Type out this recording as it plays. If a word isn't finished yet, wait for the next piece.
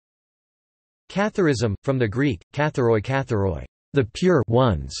Catharism, from the Greek, katharoi, the pure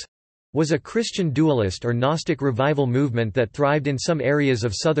ones, was a Christian dualist or Gnostic revival movement that thrived in some areas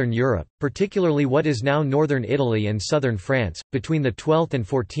of southern Europe, particularly what is now northern Italy and southern France, between the 12th and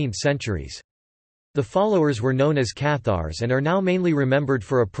 14th centuries. The followers were known as Cathars and are now mainly remembered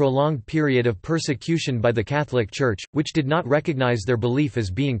for a prolonged period of persecution by the Catholic Church, which did not recognize their belief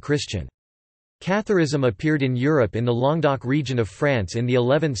as being Christian. Catharism appeared in Europe in the Languedoc region of France in the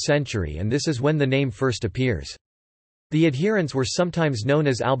 11th century, and this is when the name first appears. The adherents were sometimes known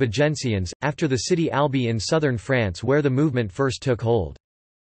as Albigensians, after the city Albi in southern France where the movement first took hold.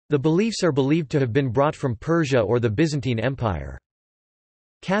 The beliefs are believed to have been brought from Persia or the Byzantine Empire.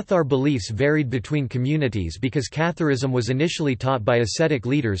 Cathar beliefs varied between communities because Catharism was initially taught by ascetic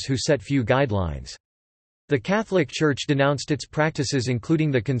leaders who set few guidelines. The Catholic Church denounced its practices including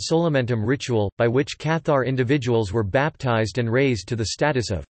the consolamentum ritual, by which Cathar individuals were baptized and raised to the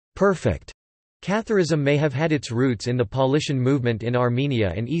status of perfect. Catharism may have had its roots in the Paulician movement in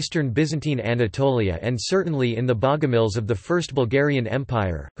Armenia and eastern Byzantine Anatolia and certainly in the Bogomils of the First Bulgarian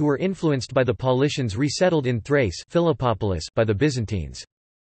Empire, who were influenced by the Paulicians resettled in Thrace Philippopolis by the Byzantines.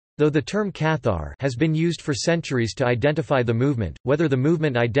 Though the term Cathar has been used for centuries to identify the movement, whether the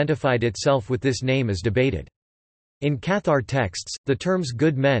movement identified itself with this name is debated. In Cathar texts, the terms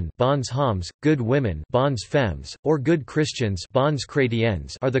good men bons hommes, good women bons femmes, or good Christians bons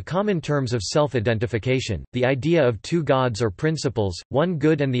chrétiens are the common terms of self-identification. The idea of two gods or principles, one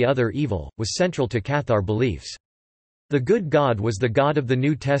good and the other evil, was central to Cathar beliefs. The good God was the God of the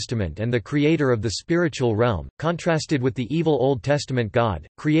New Testament and the creator of the spiritual realm, contrasted with the evil Old Testament God,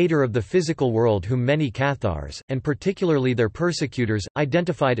 creator of the physical world whom many Cathars, and particularly their persecutors,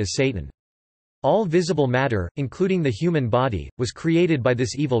 identified as Satan. All visible matter, including the human body, was created by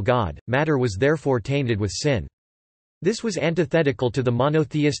this evil God, matter was therefore tainted with sin. This was antithetical to the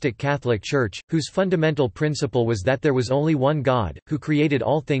monotheistic Catholic Church, whose fundamental principle was that there was only one God, who created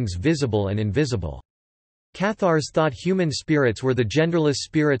all things visible and invisible. Cathars thought human spirits were the genderless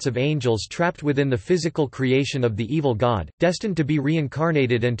spirits of angels trapped within the physical creation of the evil God, destined to be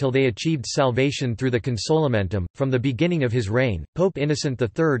reincarnated until they achieved salvation through the consolamentum. From the beginning of his reign, Pope Innocent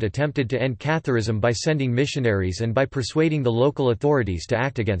III attempted to end Catharism by sending missionaries and by persuading the local authorities to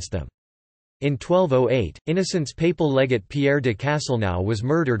act against them. In 1208, Innocent's papal legate Pierre de Castelnau was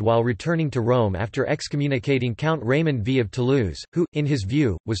murdered while returning to Rome after excommunicating Count Raymond V of Toulouse, who, in his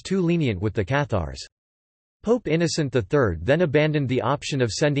view, was too lenient with the Cathars. Pope Innocent III then abandoned the option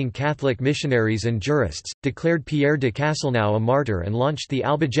of sending Catholic missionaries and jurists, declared Pierre de Castelnau a martyr and launched the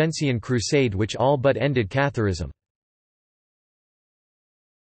Albigensian Crusade which all but ended Catharism.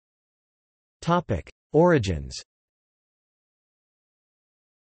 Origins.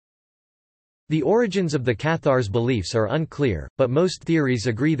 The origins of the Cathars' beliefs are unclear, but most theories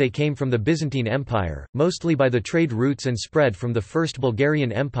agree they came from the Byzantine Empire, mostly by the trade routes and spread from the First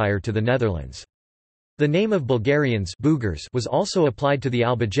Bulgarian Empire to the Netherlands. The name of Bulgarians was also applied to the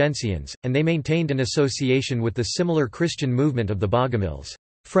Albigensians, and they maintained an association with the similar Christian movement of the Bogomils,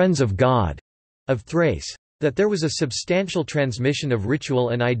 Friends of God, of Thrace. That there was a substantial transmission of ritual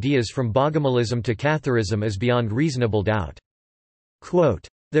and ideas from Bogomilism to Catharism is beyond reasonable doubt. Quote,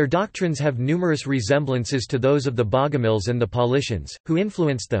 their doctrines have numerous resemblances to those of the Bogomils and the Paulicians, who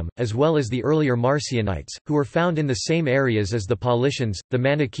influenced them, as well as the earlier Marcionites, who were found in the same areas as the Paulicians, the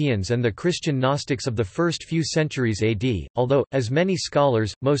Manichaeans and the Christian Gnostics of the first few centuries AD, although, as many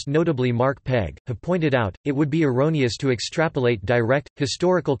scholars, most notably Mark Pegg, have pointed out, it would be erroneous to extrapolate direct,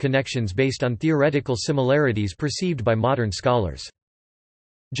 historical connections based on theoretical similarities perceived by modern scholars.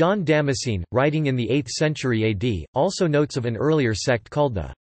 John Damascene, writing in the 8th century AD, also notes of an earlier sect called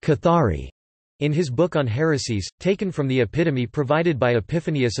the Cathari in his book on heresies, taken from the epitome provided by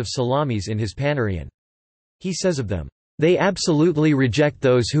Epiphanius of Salamis in his Panarion. He says of them, "They absolutely reject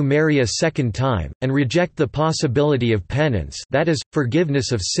those who marry a second time, and reject the possibility of penance, that is,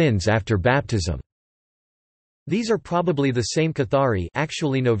 forgiveness of sins after baptism." These are probably the same Cathari,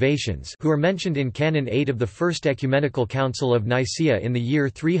 actually Novatians, who are mentioned in Canon 8 of the First Ecumenical Council of Nicaea in the year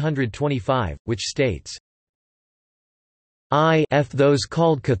 325, which states, If those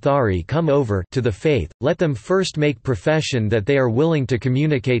called Cathari come over to the faith, let them first make profession that they are willing to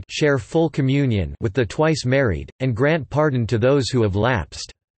communicate share full communion with the twice married, and grant pardon to those who have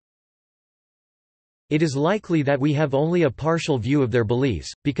lapsed. It is likely that we have only a partial view of their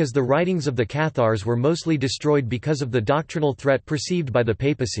beliefs, because the writings of the Cathars were mostly destroyed because of the doctrinal threat perceived by the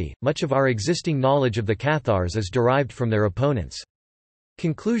papacy. Much of our existing knowledge of the Cathars is derived from their opponents.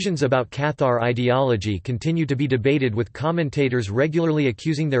 Conclusions about Cathar ideology continue to be debated, with commentators regularly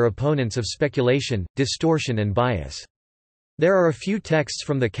accusing their opponents of speculation, distortion and bias. There are a few texts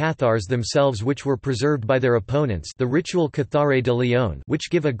from the Cathars themselves which were preserved by their opponents, the ritual Cathare de Leon, which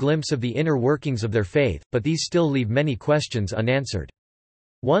give a glimpse of the inner workings of their faith, but these still leave many questions unanswered.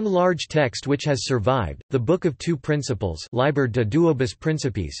 One large text which has survived, the Book of Two Principles, Liber de Duobus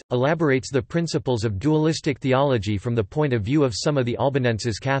Principes, elaborates the principles of dualistic theology from the point of view of some of the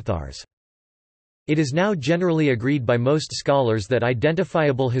Albanenses Cathars. It is now generally agreed by most scholars that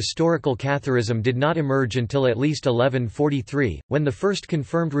identifiable historical Catharism did not emerge until at least 1143, when the first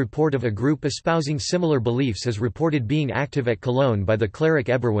confirmed report of a group espousing similar beliefs is reported being active at Cologne by the cleric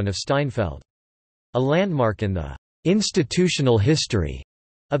Eberwin of Steinfeld. A landmark in the institutional history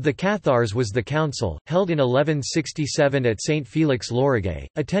of the Cathars was the council, held in 1167 at St. Felix Laurigae,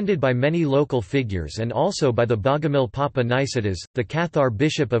 attended by many local figures and also by the Bogomil Papa Nicetas, the Cathar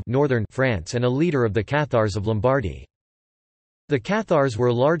bishop of northern France and a leader of the Cathars of Lombardy. The Cathars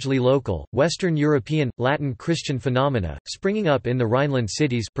were largely local, Western European, Latin Christian phenomena, springing up in the Rhineland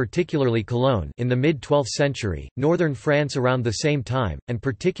cities, particularly Cologne, in the mid-12th century, northern France around the same time, and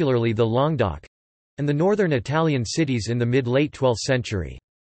particularly the Languedoc—and the northern Italian cities in the mid-late 12th century.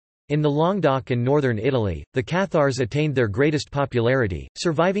 In the Languedoc and northern Italy, the Cathars attained their greatest popularity,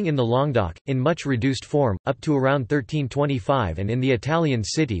 surviving in the Languedoc, in much reduced form, up to around 1325 and in the Italian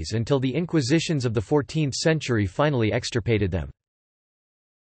cities until the Inquisitions of the 14th century finally extirpated them.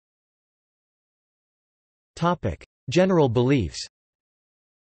 General beliefs.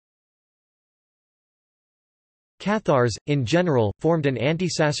 Cathars, in general, formed an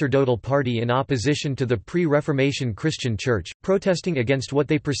anti-sacerdotal party in opposition to the pre-Reformation Christian Church, protesting against what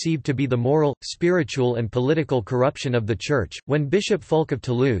they perceived to be the moral, spiritual and political corruption of the Church. When Bishop Fulk of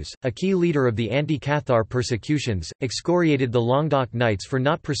Toulouse, a key leader of the anti-Cathar persecutions, excoriated the Languedoc Knights for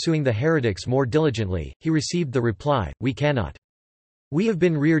not pursuing the heretics more diligently, he received the reply, "We cannot. We have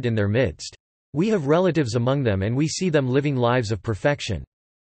been reared in their midst. We have relatives among them and we see them living lives of perfection."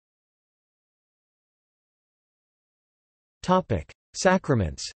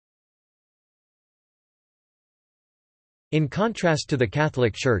 Sacraments. In contrast to the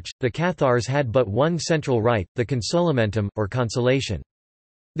Catholic Church, the Cathars had but one central rite, the consolamentum, or consolation.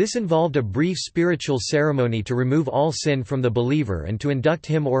 This involved a brief spiritual ceremony to remove all sin from the believer and to induct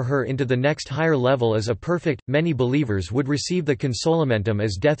him or her into the next higher level as a perfect. Many believers would receive the consolamentum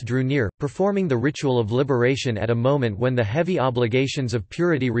as death drew near, performing the ritual of liberation at a moment when the heavy obligations of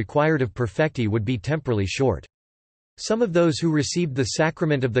purity required of perfecti would be temporally short. Some of those who received the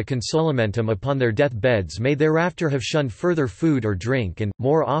sacrament of the consolamentum upon their death-beds may thereafter have shunned further food or drink and,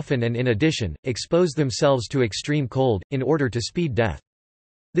 more often and in addition, exposed themselves to extreme cold, in order to speed death.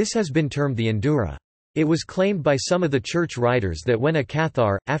 This has been termed the endura. It was claimed by some of the church writers that when a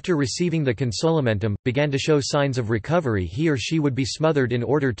Cathar, after receiving the consolamentum, began to show signs of recovery, he or she would be smothered in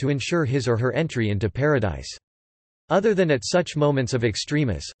order to ensure his or her entry into paradise. Other than at such moments of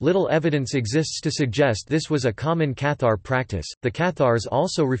extremis, little evidence exists to suggest this was a common Cathar practice. The Cathars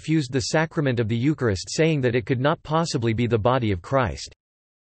also refused the sacrament of the Eucharist, saying that it could not possibly be the body of Christ.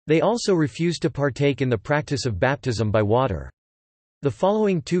 They also refused to partake in the practice of baptism by water. The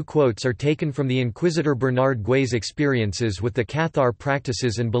following two quotes are taken from the Inquisitor Bernard Gué's experiences with the Cathar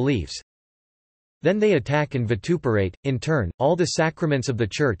practices and beliefs. Then they attack and vituperate, in turn, all the sacraments of the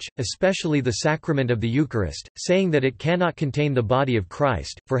Church, especially the sacrament of the Eucharist, saying that it cannot contain the body of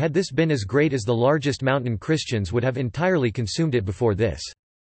Christ, for had this been as great as the largest mountain, Christians would have entirely consumed it before this.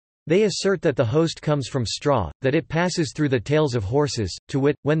 They assert that the host comes from straw, that it passes through the tails of horses, to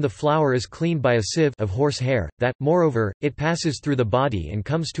wit, when the flour is cleaned by a sieve of horse hair, that, moreover, it passes through the body and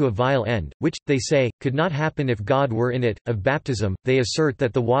comes to a vile end, which, they say, could not happen if God were in it. Of baptism, they assert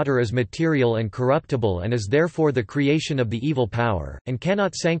that the water is material and corruptible and is therefore the creation of the evil power, and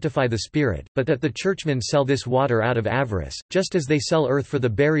cannot sanctify the spirit, but that the churchmen sell this water out of avarice, just as they sell earth for the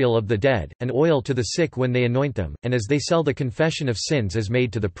burial of the dead, and oil to the sick when they anoint them, and as they sell the confession of sins as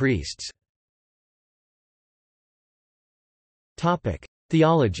made to the priests.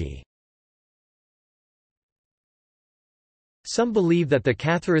 Theology. Some believe that the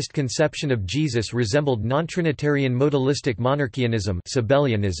Catharist conception of Jesus resembled non-Trinitarian modalistic monarchianism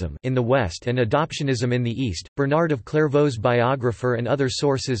in the West and adoptionism in the East. Bernard of Clairvaux's biographer and other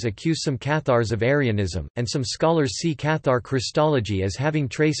sources accuse some Cathars of Arianism, and some scholars see Cathar Christology as having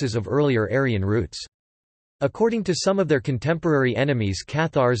traces of earlier Arian roots. According to some of their contemporary enemies,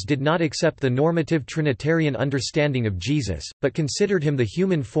 Cathars did not accept the normative Trinitarian understanding of Jesus, but considered him the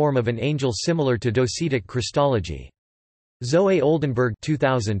human form of an angel similar to Docetic Christology. Zoe Oldenburg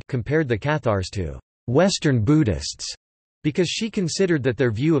 2000 compared the Cathars to Western Buddhists because she considered that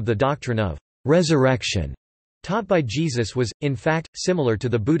their view of the doctrine of resurrection taught by Jesus was, in fact, similar to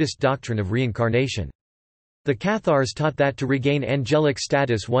the Buddhist doctrine of reincarnation. The Cathars taught that to regain angelic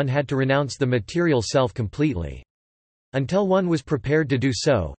status one had to renounce the material self completely. Until one was prepared to do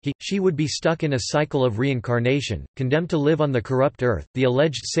so, she would be stuck in a cycle of reincarnation, condemned to live on the corrupt earth. The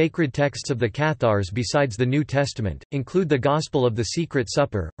alleged sacred texts of the Cathars besides the New Testament include the Gospel of the Secret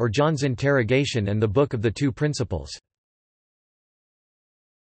Supper, or John's Interrogation, and the Book of the Two Principles.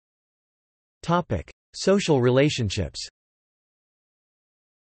 Topic: Social relationships.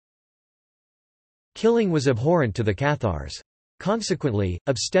 Killing was abhorrent to the Cathars. Consequently,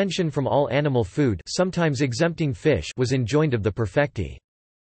 abstention from all animal food, sometimes exempting fish, was enjoined of the perfecti.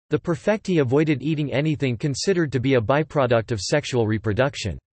 The perfecti avoided eating anything considered to be a byproduct of sexual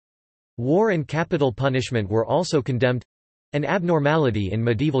reproduction. War and capital punishment were also condemned—an abnormality in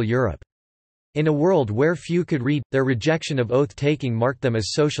medieval Europe. In a world where few could read, their rejection of oath-taking marked them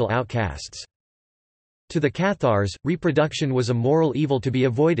as social outcasts. To the Cathars, reproduction was a moral evil to be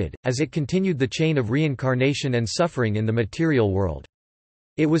avoided, as it continued the chain of reincarnation and suffering in the material world.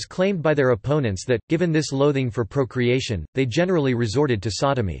 It was claimed by their opponents that, given this loathing for procreation, they generally resorted to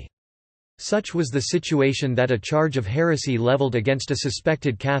sodomy. Such was the situation that a charge of heresy leveled against a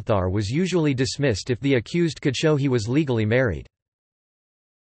suspected Cathar was usually dismissed if the accused could show he was legally married.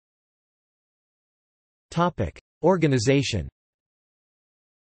 Organization.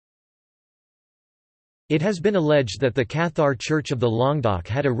 It has been alleged that the Cathar Church of the Languedoc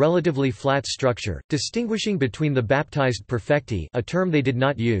had a relatively flat structure, distinguishing between the baptized perfecti, a term they did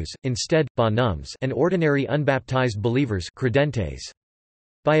not use, instead, bonhommes, and ordinary unbaptized believers, credentes.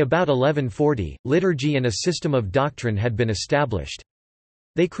 By about 1140, liturgy and a system of doctrine had been established.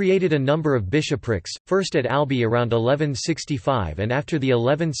 They created a number of bishoprics, first at Albi around 1165 and after the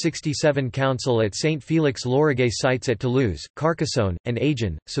 1167 council at St. Felix Lauriger sites at Toulouse, Carcassonne, and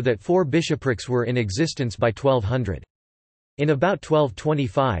Agen, so that 4 bishoprics were in existence by 1200. In about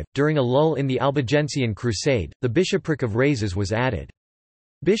 1225, during a lull in the Albigensian Crusade, the bishopric of Rheims was added.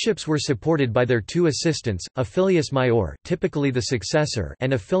 Bishops were supported by their 2 assistants, a filius maior, typically the successor,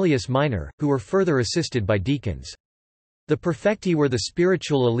 and a filius minor, who were further assisted by deacons. The perfecti were the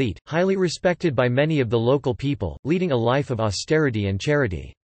spiritual elite, highly respected by many of the local people, leading a life of austerity and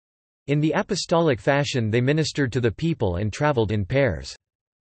charity. In the apostolic fashion they ministered to the people and traveled in pairs.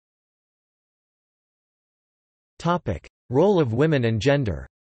 Role of women and gender.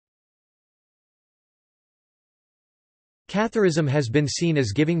 Catharism has been seen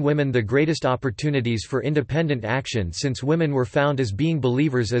as giving women the greatest opportunities for independent action since women were found as being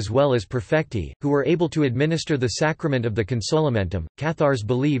believers as well as perfecti, who were able to administer the sacrament of the consolamentum. Cathars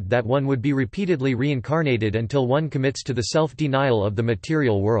believed that one would be repeatedly reincarnated until one commits to the self-denial of the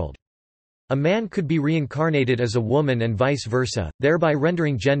material world. A man could be reincarnated as a woman and vice versa, thereby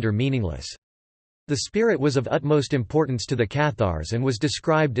rendering gender meaningless. The spirit was of utmost importance to the Cathars and was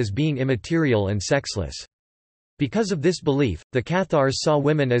described as being immaterial and sexless. Because of this belief, the Cathars saw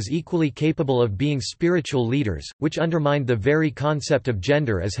women as equally capable of being spiritual leaders, which undermined the very concept of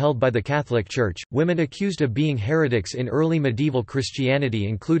gender as held by the Catholic Church. Women accused of being heretics in early medieval Christianity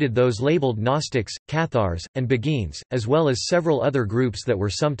included those labeled Gnostics, Cathars, and Beguines, as well as several other groups that were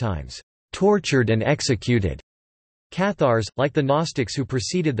sometimes tortured and executed. Cathars, like the Gnostics who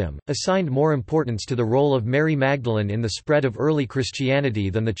preceded them, assigned more importance to the role of Mary Magdalene in the spread of early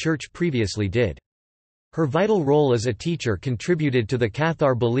Christianity than the Church previously did. Her vital role as a teacher contributed to the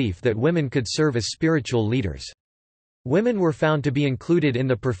Cathar belief that women could serve as spiritual leaders. Women were found to be included in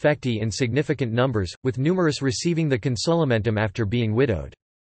the perfecti in significant numbers, with numerous receiving the consolamentum after being widowed.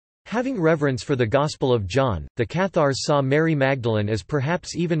 Having reverence for the Gospel of John, the Cathars saw Mary Magdalene as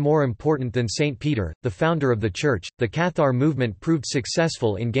perhaps even more important than Saint Peter, the founder of the Church. The Cathar movement proved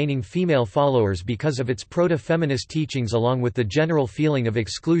successful in gaining female followers because of its proto-feminist teachings along with the general feeling of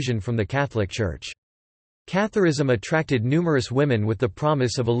exclusion from the Catholic Church. Catharism attracted numerous women with the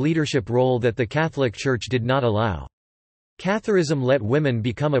promise of a leadership role that the Catholic Church did not allow. Catharism let women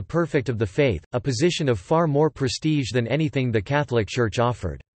become a perfect of the faith, a position of far more prestige than anything the Catholic Church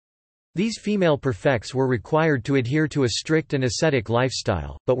offered. These female perfects were required to adhere to a strict and ascetic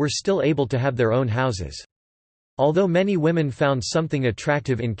lifestyle, but were still able to have their own houses. Although many women found something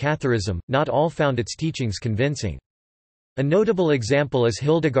attractive in Catharism, not all found its teachings convincing. A notable example is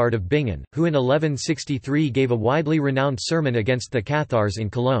Hildegard of Bingen, who in 1163 gave a widely renowned sermon against the Cathars in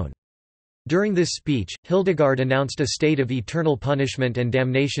Cologne. During this speech, Hildegard announced a state of eternal punishment and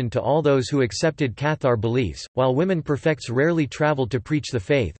damnation to all those who accepted Cathar beliefs. While women perfects rarely traveled to preach the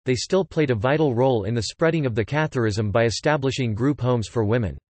faith, they still played a vital role in the spreading of the Catharism by establishing group homes for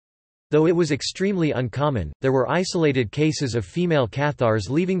women. Though it was extremely uncommon, there were isolated cases of female Cathars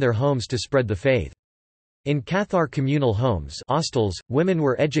leaving their homes to spread the faith. In Cathar communal homes hostels, women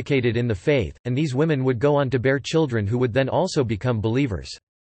were educated in the faith, and these women would go on to bear children who would then also become believers.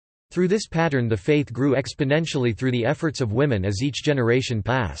 Through this pattern the faith grew exponentially through the efforts of women as each generation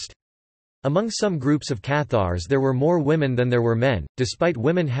passed. Among some groups of Cathars there were more women than there were men. Despite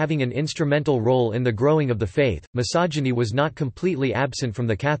women having an instrumental role in the growing of the faith, misogyny was not completely absent from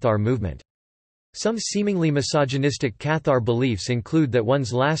the Cathar movement. Some seemingly misogynistic Cathar beliefs include that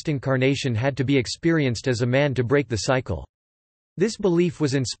one's last incarnation had to be experienced as a man to break the cycle. This belief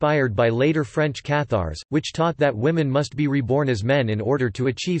was inspired by later French Cathars, which taught that women must be reborn as men in order to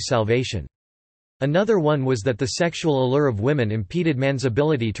achieve salvation. Another one was that the sexual allure of women impeded man's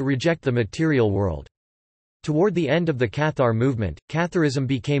ability to reject the material world. Toward the end of the Cathar movement, Catharism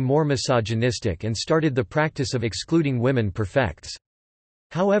became more misogynistic and started the practice of excluding women perfects.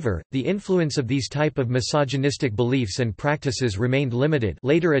 However, the influence of these type of misogynistic beliefs and practices remained limited.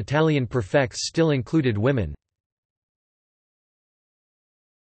 Later Italian perfects still included women.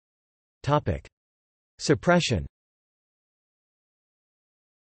 Topic: Suppression.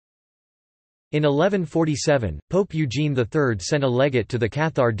 In 1147, Pope Eugene III sent a legate to the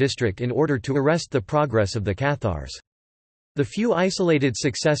Cathar district in order to arrest the progress of the Cathars. The few isolated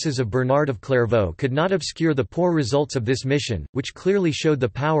successes of Bernard of Clairvaux could not obscure the poor results of this mission, which clearly showed the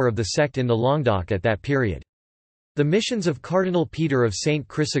power of the sect in the Languedoc at that period. The missions of Cardinal Peter of Saint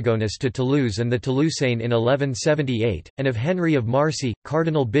Chrysogonus to Toulouse and the Toulousain in 1178, and of Henry of Marcy,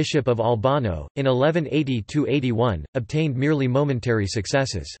 Cardinal Bishop of Albano, in 1180–81, obtained merely momentary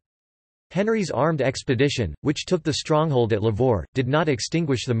successes. Henry's armed expedition, which took the stronghold at Lavore, did not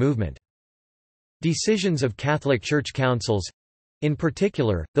extinguish the movement. Decisions of Catholic Church councils—in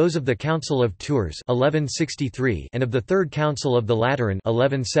particular, those of the Council of Tours 1163 and of the Third Council of the Lateran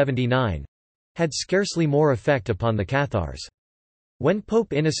 1179—had scarcely more effect upon the Cathars. When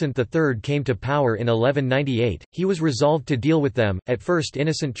Pope Innocent III came to power in 1198, he was resolved to deal with them. At first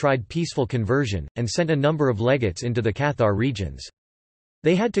Innocent tried peaceful conversion, and sent a number of legates into the Cathar regions.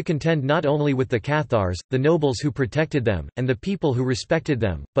 They had to contend not only with the Cathars, the nobles who protected them, and the people who respected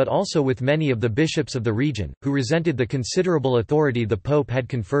them, but also with many of the bishops of the region, who resented the considerable authority the Pope had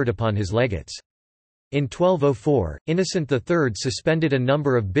conferred upon his legates. In 1204, Innocent III suspended a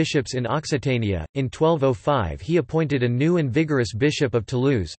number of bishops in Occitania. In 1205 he appointed a new and vigorous bishop of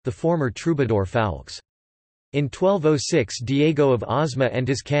Toulouse, the former troubadour Foulques. In 1206 Diego of Osma and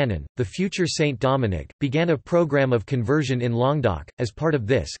his canon, the future Saint Dominic, began a program of conversion in Languedoc. As part of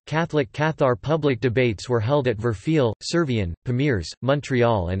this, Catholic Cathar public debates were held at Verfil, Servien, Pamiers,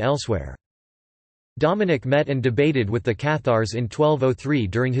 Montreal and elsewhere. Dominic met and debated with the Cathars in 1203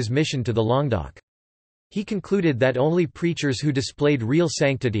 during his mission to the Languedoc. He concluded that only preachers who displayed real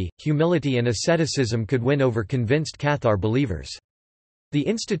sanctity, humility and asceticism could win over convinced Cathar believers. The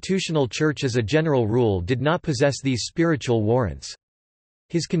institutional church as a general rule did not possess these spiritual warrants.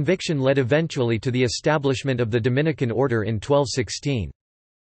 His conviction led eventually to the establishment of the Dominican order in 1216.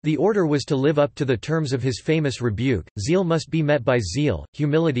 The order was to live up to the terms of his famous rebuke: zeal must be met by zeal,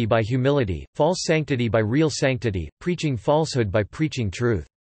 humility by humility, false sanctity by real sanctity, preaching falsehood by preaching truth.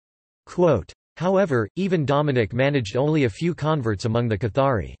 Quote, however, even Dominic managed only a few converts among the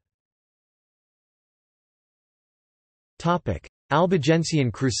Cathari.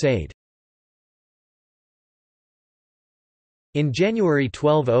 Albigensian Crusade. In January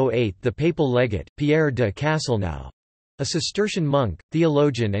 1208 the papal legate, Pierre de Castelnau—a Cistercian monk,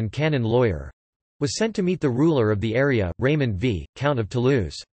 theologian and canon lawyer—was sent to meet the ruler of the area, Raymond V, Count of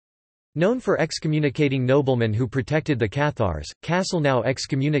Toulouse. Known for excommunicating noblemen who protected the Cathars, Castelnau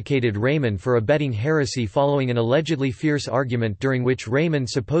excommunicated Raymond for abetting heresy following an allegedly fierce argument during which Raymond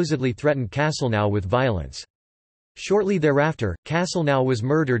supposedly threatened Castelnau with violence. Shortly thereafter, Castelnau was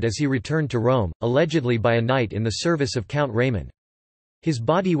murdered as he returned to Rome, allegedly by a knight in the service of Count Raymond. His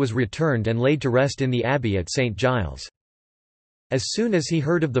body was returned and laid to rest in the abbey at St. Giles. As soon as he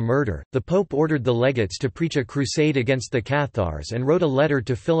heard of the murder, the Pope ordered the legates to preach a crusade against the Cathars and wrote a letter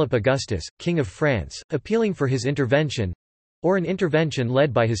to Philip Augustus, King of France, appealing for his intervention—or an intervention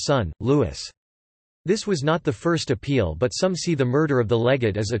led by his son, Louis. This was not the first appeal, but some see the murder of the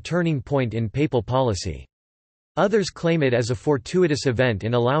legate as a turning point in papal policy. Others claim it as a fortuitous event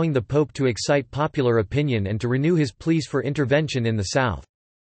in allowing the Pope to excite popular opinion and to renew his pleas for intervention in the south.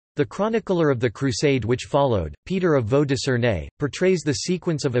 The chronicler of the crusade which followed, Peter of Vaux-de-Cernay, portrays the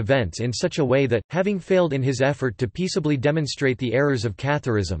sequence of events in such a way that, having failed in his effort to peaceably demonstrate the errors of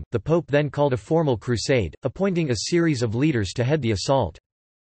Catharism, the Pope then called a formal crusade, appointing a series of leaders to head the assault.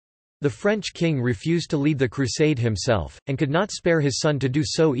 The French king refused to lead the crusade himself, and could not spare his son to do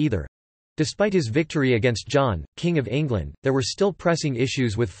so either. Despite his victory against John, King of England, there were still pressing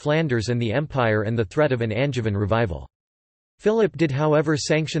issues with Flanders and the Empire and the threat of an Angevin revival. Philip did however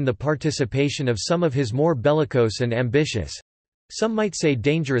sanction the participation of some of his more bellicose and ambitious—some might say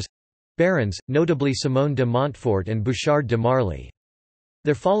dangerous—barons, notably Simon de Montfort and Bouchard de Marly.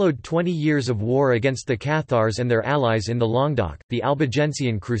 There followed 20 years of war against the Cathars and their allies in the Languedoc, the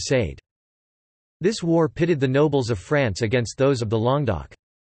Albigensian Crusade. This war pitted the nobles of France against those of the Languedoc.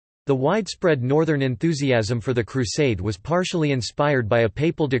 The widespread northern enthusiasm for the Crusade was partially inspired by a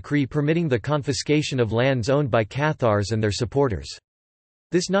papal decree permitting the confiscation of lands owned by Cathars and their supporters.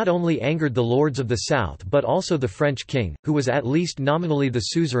 This not only angered the lords of the south but also the French king, who was at least nominally the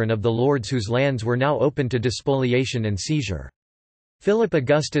suzerain of the lords whose lands were now open to despoliation and seizure. Philip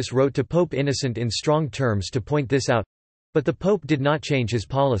Augustus wrote to Pope Innocent in strong terms to point this out, but the pope did not change his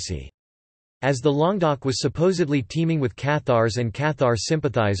policy. As the Languedoc was supposedly teeming with Cathars and Cathar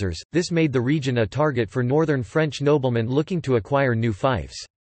sympathizers, this made the region a target for northern French noblemen looking to acquire new fiefs.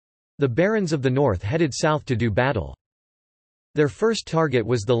 The barons of the north headed south to do battle. Their first target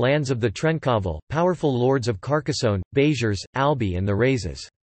was the lands of the Trencavel, powerful lords of Carcassonne, Béziers, Albi and the Rezes.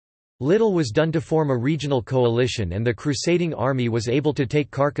 Little was done to form a regional coalition and the crusading army was able to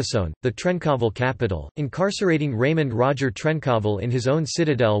take Carcassonne, the Trencavel capital, incarcerating Raymond Roger Trencavel in his own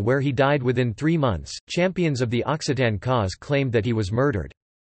citadel where he died within 3 months. Champions of the Occitan cause claimed that he was murdered.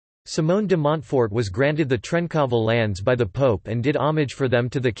 Simon de Montfort was granted the Trencavel lands by the Pope and did homage for them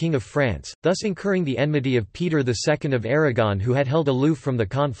to the King of France, thus incurring the enmity of Peter II of Aragon who had held aloof from the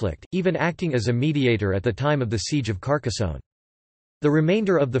conflict, even acting as a mediator at the time of the siege of Carcassonne. The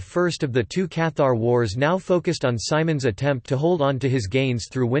remainder of the first of the two Cathar wars now focused on Simon's attempt to hold on to his gains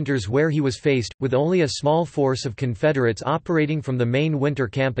through winters where he was faced, with only a small force of Confederates operating from the main winter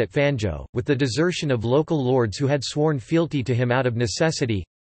camp at Fanjeaux, with the desertion of local lords who had sworn fealty to him out of necessity,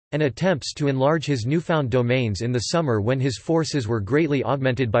 and attempts to enlarge his newfound domains in the summer when his forces were greatly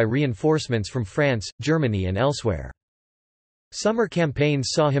augmented by reinforcements from France, Germany and elsewhere. Summer campaigns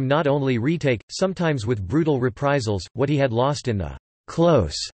saw him not only retake, sometimes with brutal reprisals, what he had lost in the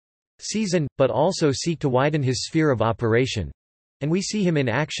close season, but also seek to widen his sphere of operation, and we see him in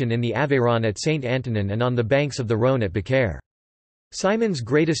action in the Aveyron at Saint-Antonin and on the banks of the Rhône at Beaucaire. Simon's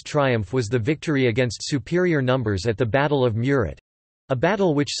greatest triumph was the victory against superior numbers at the Battle of Muret, a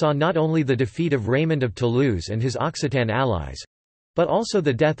battle which saw not only the defeat of Raymond of Toulouse and his Occitan allies, but also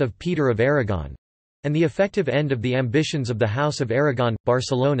the death of Peter of Aragon, and the effective end of the ambitions of the House of Aragon,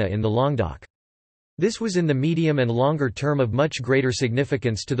 Barcelona in the Languedoc. This was in the medium and longer term of much greater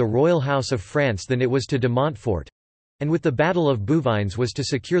significance to the royal house of France than it was to de Montfort, and with the Battle of Bouvines was to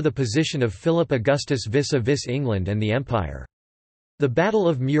secure the position of Philip Augustus vis-à-vis England and the Empire. The Battle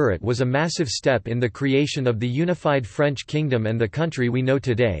of Muret was a massive step in the creation of the unified French kingdom and the country we know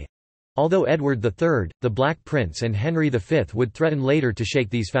today, although Edward III, the Black Prince and Henry V would threaten later to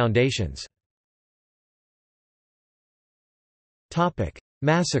shake these foundations.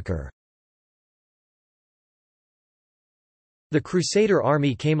 Massacre. The Crusader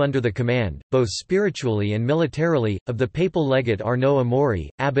army came under the command, both spiritually and militarily, of the papal legate Arnaud Amaury,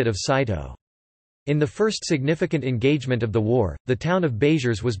 abbot of Citeaux. In the first significant engagement of the war, the town of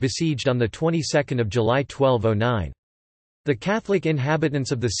Béziers was besieged on the 22nd of July 1209. The Catholic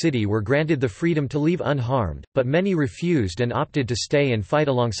inhabitants of the city were granted the freedom to leave unharmed, but many refused and opted to stay and fight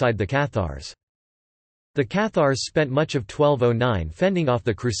alongside the Cathars. The Cathars spent much of 1209 fending off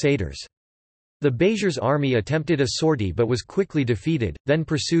the Crusaders. The Béziers army attempted a sortie but was quickly defeated, then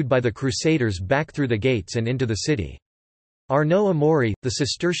pursued by the Crusaders back through the gates and into the city. Arnaud Amaury, the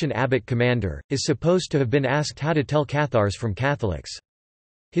Cistercian abbot commander, is supposed to have been asked how to tell Cathars from Catholics.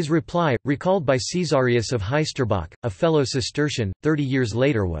 His reply, recalled by Caesarius of Heisterbach, a fellow Cistercian, 30 years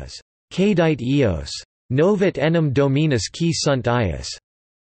later was, "Cadite eos, novit enim dominus qui sunt ius."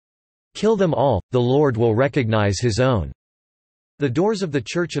 Kill them all, the Lord will recognize his own. The doors of the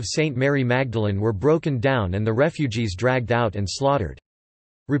Church of St. Mary Magdalene were broken down and the refugees dragged out and slaughtered.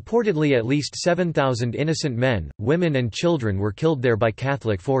 Reportedly at least 7,000 innocent men, women and children were killed there by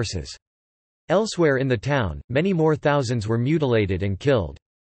Catholic forces. Elsewhere in the town, many more thousands were mutilated and killed.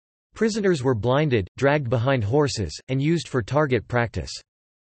 Prisoners were blinded, dragged behind horses, and used for target practice.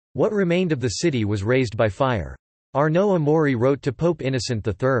 What remained of the city was razed by fire. Arnaud Amaury wrote to Pope Innocent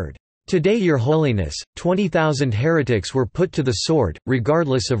III, "Today, Your Holiness, 20,000 heretics were put to the sword,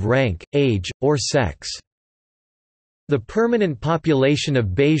 regardless of rank, age, or sex. The permanent population of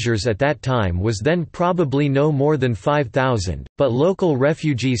Béziers at that time was then probably no more than 5,000, but local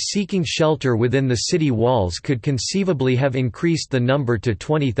refugees seeking shelter within the city walls could conceivably have increased the number to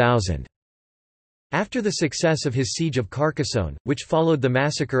 20,000. After the success of his siege of Carcassonne, which followed the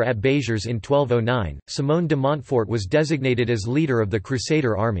massacre at Béziers in 1209, Simon de Montfort was designated as leader of the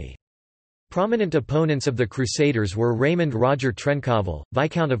Crusader army. Prominent opponents of the Crusaders were Raymond Roger Trencavel,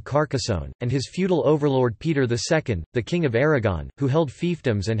 Viscount of Carcassonne, and his feudal overlord Peter II, the King of Aragon, who held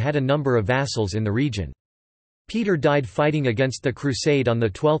fiefdoms and had a number of vassals in the region. Peter died fighting against the Crusade on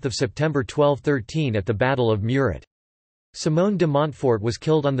 12 September 1213 at the Battle of Muret. Simon de Montfort was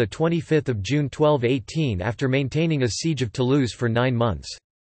killed on 25 June 1218 after maintaining a siege of Toulouse for 9 months.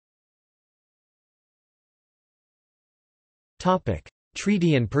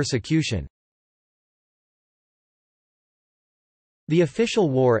 Treaty and persecution. The official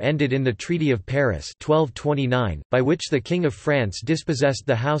war ended in the Treaty of Paris 1229, by which the King of France dispossessed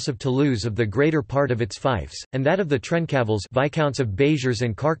the House of Toulouse of the greater part of its fiefs, and that of the Trencavels, Viscounts of Béziers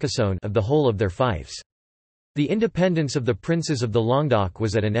and Carcassonne, of the whole of their fiefs. The independence of the princes of the Languedoc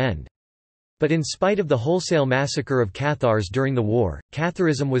was at an end. But in spite of the wholesale massacre of Cathars during the war,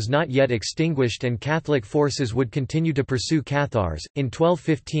 Catharism was not yet extinguished and Catholic forces would continue to pursue Cathars. In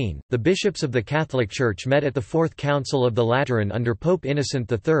 1215, the bishops of the Catholic Church met at the Fourth Council of the Lateran under Pope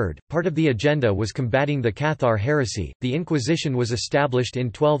Innocent III. Part of the agenda was combating the Cathar heresy. The Inquisition was established in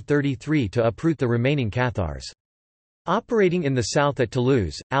 1233 to uproot the remaining Cathars. Operating in the south at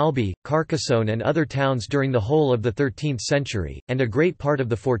Toulouse, Albi, Carcassonne and other towns during the whole of the 13th century, and a great part of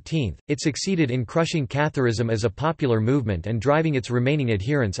the 14th, it succeeded in crushing Catharism as a popular movement and driving its remaining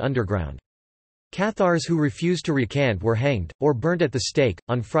adherents underground. Cathars who refused to recant were hanged, or burnt at the stake.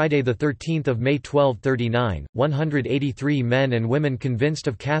 On Friday 13 May 1239, 183 men and women convinced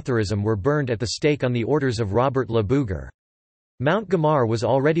of Catharism were burned at the stake on the orders of Robert Le Bouger. Mount Gamar was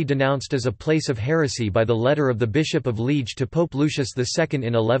already denounced as a place of heresy by the letter of the Bishop of Liege to Pope Lucius II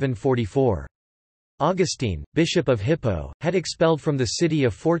in 1144. Augustine, Bishop of Hippo, had expelled from the city a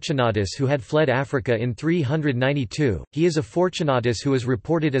Fortunatus who had fled Africa in 392. He is a Fortunatus who is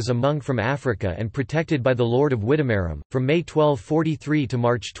reported as a monk from Africa and protected by the Lord of Widemarum. From May 1243 to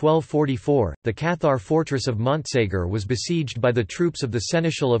March 1244, the Cathar fortress of Montségur was besieged by the troops of the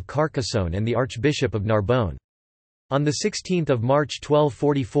Seneschal of Carcassonne and the Archbishop of Narbonne. On 16 March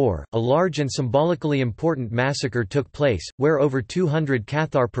 1244, a large and symbolically important massacre took place, where over 200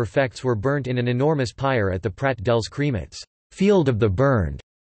 Cathar prefects were burnt in an enormous pyre at the Prat dels Cremats, Field of the Burned,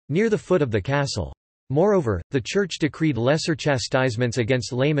 near the foot of the castle. Moreover, the Church decreed lesser chastisements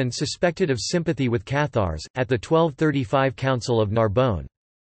against laymen suspected of sympathy with Cathars, at the 1235 Council of Narbonne.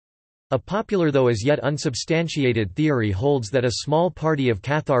 A popular though as yet unsubstantiated theory holds that a small party of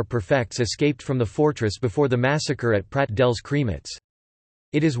Cathar prefects escaped from the fortress before the massacre at Prat dels Cremats.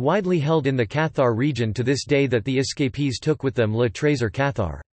 It is widely held in the Cathar region to this day that the escapees took with them le trésor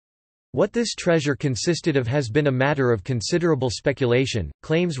Cathar. What this treasure consisted of has been a matter of considerable speculation.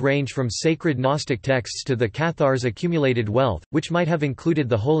 Claims range from sacred Gnostic texts to the Cathars' accumulated wealth, which might have included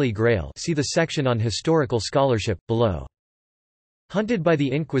the Holy Grail. See the section on historical scholarship, below. Hunted by the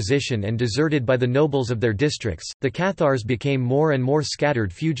Inquisition and deserted by the nobles of their districts, the Cathars became more and more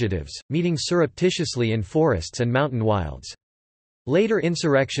scattered fugitives, meeting surreptitiously in forests and mountain wilds. Later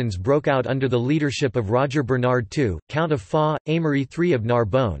insurrections broke out under the leadership of Roger Bernard II, Count of Foix, Aymery III of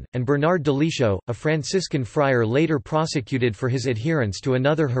Narbonne, and Bernard de Lichot, a Franciscan friar later prosecuted for his adherence to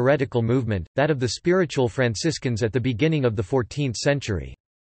another heretical movement, that of the spiritual Franciscans at the beginning of the 14th century.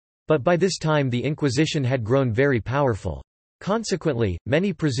 But by this time the Inquisition had grown very powerful. Consequently,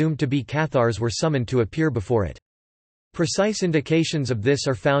 many presumed to be Cathars were summoned to appear before it. Precise indications of this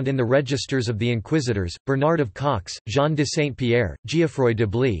are found in the registers of the inquisitors, Bernard of Cox, Jean de Saint-Pierre, Geoffroy de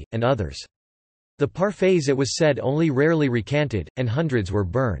Bly, and others. The parfaits, it was said, only rarely recanted, and hundreds were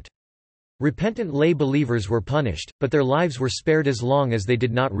burnt. Repentant lay believers were punished, but their lives were spared as long as they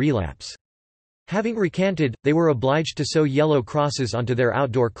did not relapse. Having recanted, they were obliged to sew yellow crosses onto their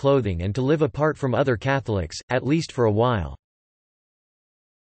outdoor clothing and to live apart from other Catholics, at least for a while.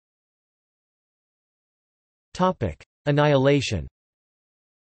 Annihilation.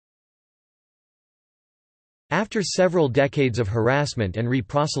 After several decades of harassment and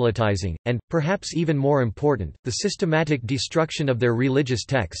reproselytizing, and, perhaps even more important, the systematic destruction of their religious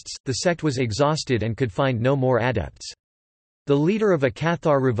texts, the sect was exhausted and could find no more adepts. The leader of a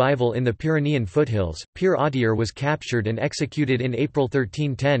Cathar revival in the Pyrenean foothills, Pere Autier, was captured and executed in April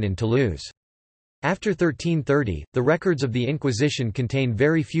 1310 in Toulouse. After 1330, the records of the Inquisition contain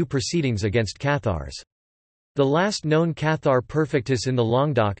very few proceedings against Cathars. The last known Cathar perfectus in the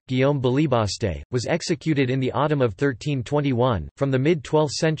Languedoc, Guillaume Balibaste, was executed in the autumn of 1321. From the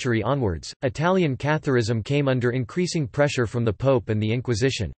mid-12th century onwards, Italian Catharism came under increasing pressure from the Pope and the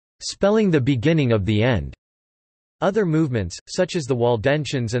Inquisition, spelling the beginning of the end. Other movements, such as the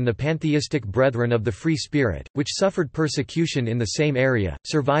Waldensians and the pantheistic Brethren of the Free Spirit, which suffered persecution in the same area,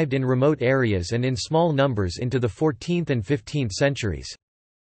 survived in remote areas and in small numbers into the 14th and 15th centuries.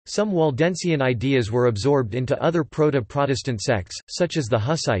 Some Waldensian ideas were absorbed into other proto-Protestant sects, such as the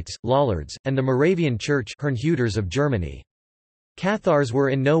Hussites, Lollards, and the Moravian Church Herrnhuters of Germany. Cathars were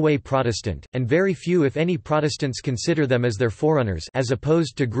in no way Protestant, and very few if any Protestants consider them as their forerunners as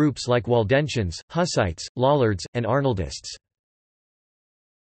opposed to groups like Waldensians, Hussites, Lollards, and Arnoldists.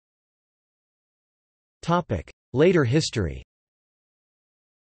 Later history.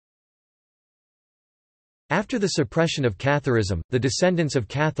 After the suppression of Catharism, the descendants of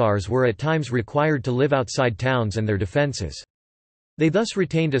Cathars were at times required to live outside towns and their defences. They thus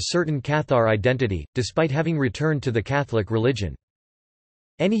retained a certain Cathar identity, despite having returned to the Catholic religion.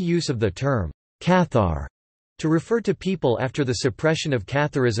 Any use of the term, Cathar, to refer to people after the suppression of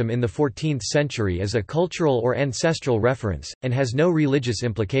Catharism in the 14th century is a cultural or ancestral reference, and has no religious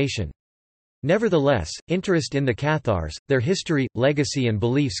implication. Nevertheless, interest in the Cathars, their history, legacy and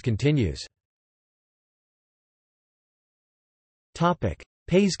beliefs continues.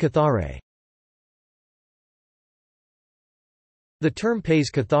 Pays Cathare. The term Pays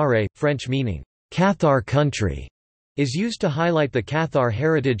Cathare, French meaning, Cathar country, is used to highlight the Cathar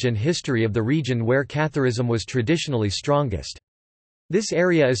heritage and history of the region where Catharism was traditionally strongest. This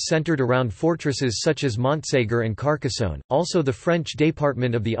area is centered around fortresses such as Montségur and Carcassonne. Also, the French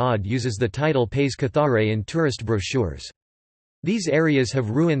Département of the Aude uses the title Pays Cathare in tourist brochures. These areas have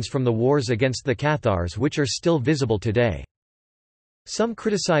ruins from the wars against the Cathars which are still visible today. Some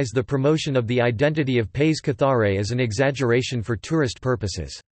criticize the promotion of the identity of Pays Cathare as an exaggeration for tourist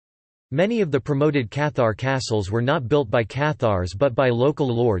purposes. Many of the promoted Cathar castles were not built by Cathars but by local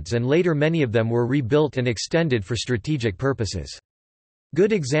lords, and later many of them were rebuilt and extended for strategic purposes.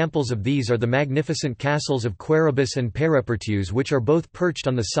 Good examples of these are the magnificent castles of Quéribus and Pérepertuis, which are both perched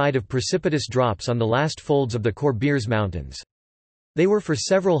on the side of precipitous drops on the last folds of the Corbières Mountains. They were for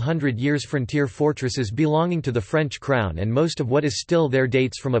several hundred years frontier fortresses belonging to the French crown, and most of what is still there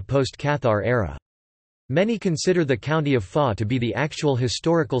dates from a post-Cathar era. Many consider the county of Fos to be the actual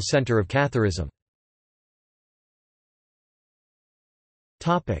historical centre of Catharism.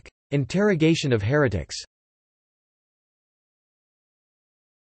 Interrogation of heretics.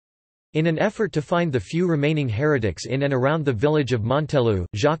 In an effort to find the few remaining heretics in and around the village of Montelou,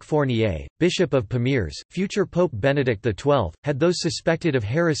 Jacques Fournier, Bishop of Pamiers, future Pope Benedict XII, had those suspected of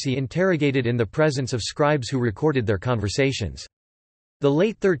heresy interrogated in the presence of scribes who recorded their conversations. The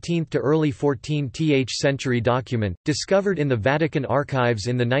late 13th to early 14th century document, discovered in the Vatican archives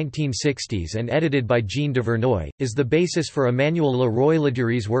in the 1960s and edited by Jean de Verneuil, is the basis for Emmanuel Le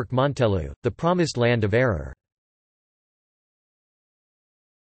Roy-Ladurée's work Montelou, The Promised Land of Error.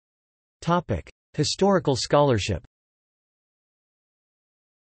 Historical scholarship.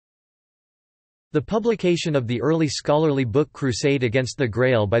 The publication of the early scholarly book Crusade Against the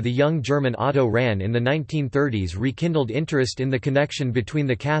Grail by the young German Otto Rahn in the 1930s rekindled interest in the connection between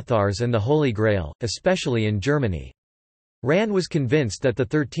the Cathars and the Holy Grail, especially in Germany. Rahn was convinced that the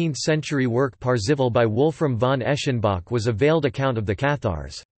 13th-century work Parzival by Wolfram von Eschenbach was a veiled account of the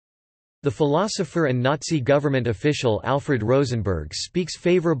Cathars. The philosopher and Nazi government official Alfred Rosenberg speaks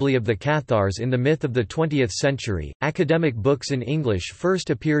favorably of the Cathars in The Myth of the 20th Century. Academic books in English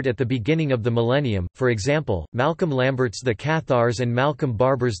first appeared at the beginning of the millennium, for example, Malcolm Lambert's The Cathars and Malcolm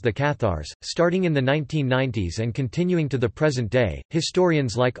Barber's The Cathars, starting in the 1990s and continuing to the present day.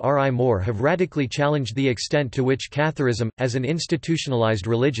 Historians like R. I. Moore have radically challenged the extent to which Catharism, as an institutionalized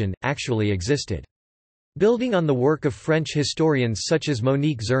religion, actually existed. Building on the work of French historians such as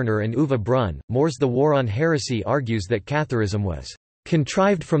Monique Zerner and Uwe Brunn, Moore's The War on Heresy argues that Catharism was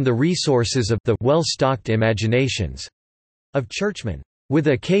contrived from the resources of the well-stocked imaginations of churchmen, with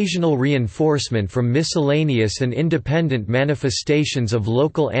occasional reinforcement from miscellaneous and independent manifestations of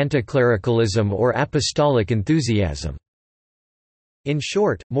local anticlericalism or apostolic enthusiasm. In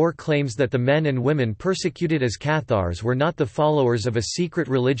short, Moore claims that the men and women persecuted as Cathars were not the followers of a secret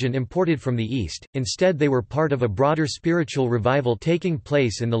religion imported from the East, instead they were part of a broader spiritual revival taking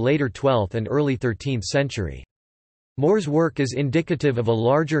place in the later 12th and early 13th century. Moore's work is indicative of a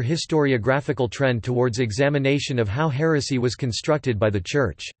larger historiographical trend towards examination of how heresy was constructed by the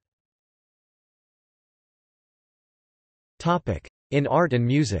Church. In art and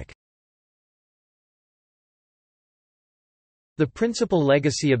music. The principal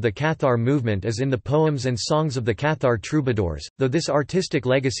legacy of the Cathar movement is in the poems and songs of the Cathar troubadours, though this artistic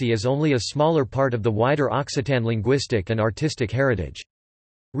legacy is only a smaller part of the wider Occitan linguistic and artistic heritage.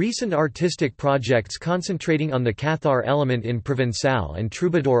 Recent artistic projects concentrating on the Cathar element in Provençal and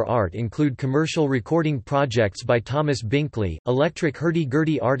troubadour art include commercial recording projects by Thomas Binkley, electric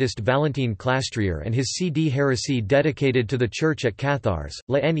hurdy-gurdy artist Valentin Clastrier and his CD Heresy dedicated to the church at Cathars,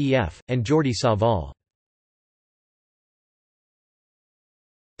 La Nef, and Jordi Savall.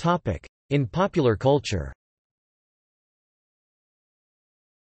 In popular culture.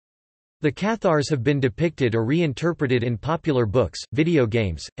 The Cathars have been depicted or reinterpreted in popular books, video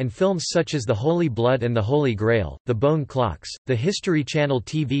games, and films such as The Holy Blood and the Holy Grail, The Bone Clocks, the History Channel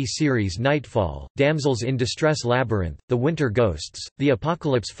TV series Nightfall, Damsels in Distress Labyrinth, The Winter Ghosts, The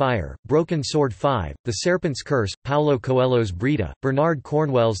Apocalypse Fire, Broken Sword 5, The Serpent's Curse, Paulo Coelho's Brida, Bernard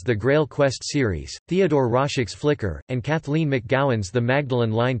Cornwell's The Grail Quest series, Theodore Roszak's Flicker, and Kathleen McGowan's The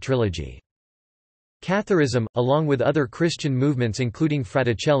Magdalene Line trilogy. Catharism, along with other Christian movements including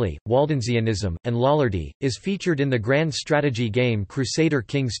Fraticelli, Waldensianism, and Lollardy, is featured in the grand strategy game Crusader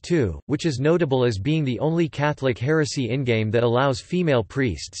Kings II, which is notable as being the only Catholic heresy in-game that allows female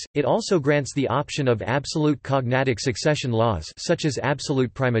priests. It also grants the option of absolute cognatic succession laws such as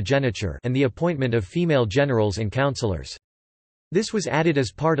absolute primogeniture and the appointment of female generals and councillors. This was added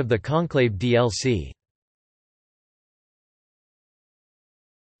as part of the Conclave DLC.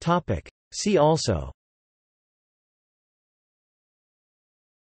 See also: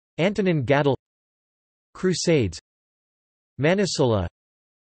 Antonin Gadel, Crusades, Manisola,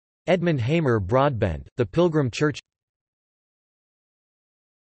 Edmund Hamer Broadbent, The Pilgrim Church.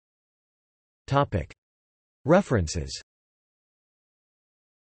 References.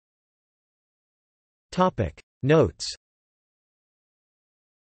 Notes.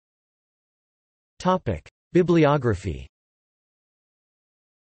 Bibliography.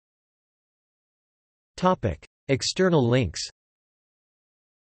 External links.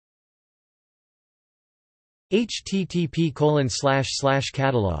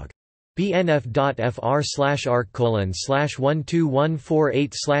 http://catalog.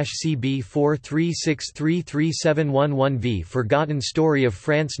 bnf.fr/arc/12148/cb436333711v Forgotten Story of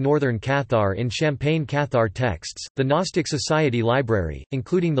France Northern Cathar in Champagne Cathar Texts, the Gnostic Society Library,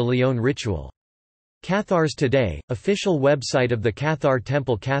 including the Lyon Ritual. Cathars Today, official website of the Cathar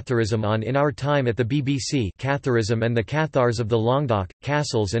Temple. Catharism on In Our Time at the BBC. Catharism and the Cathars of the Languedoc,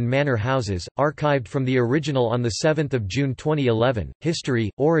 Castles and Manor Houses, archived from the original on 7 June 2011,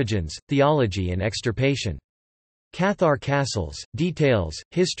 History, Origins, Theology and Extirpation. Cathar Castles, details,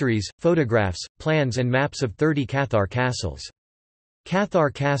 histories, photographs, plans and maps of 30 Cathar castles.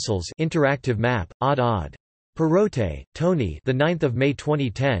 Cathar Castles interactive map, Odd. Perote, Tony. The 9th of May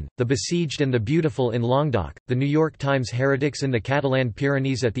 2010. The Besieged and the Beautiful in Languedoc. The New York Times. Heretics in the Catalan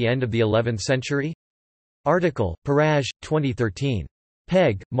Pyrenees at the end of the 11th century. Article, Parage, 2013.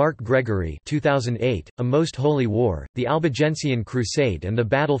 Pegg, Mark Gregory. 2008. A Most Holy War: The Albigensian Crusade and the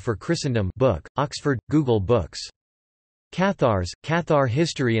Battle for Christendom. Book, Oxford, Google Books. Cathars, Cathar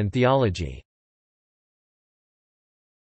History and Theology.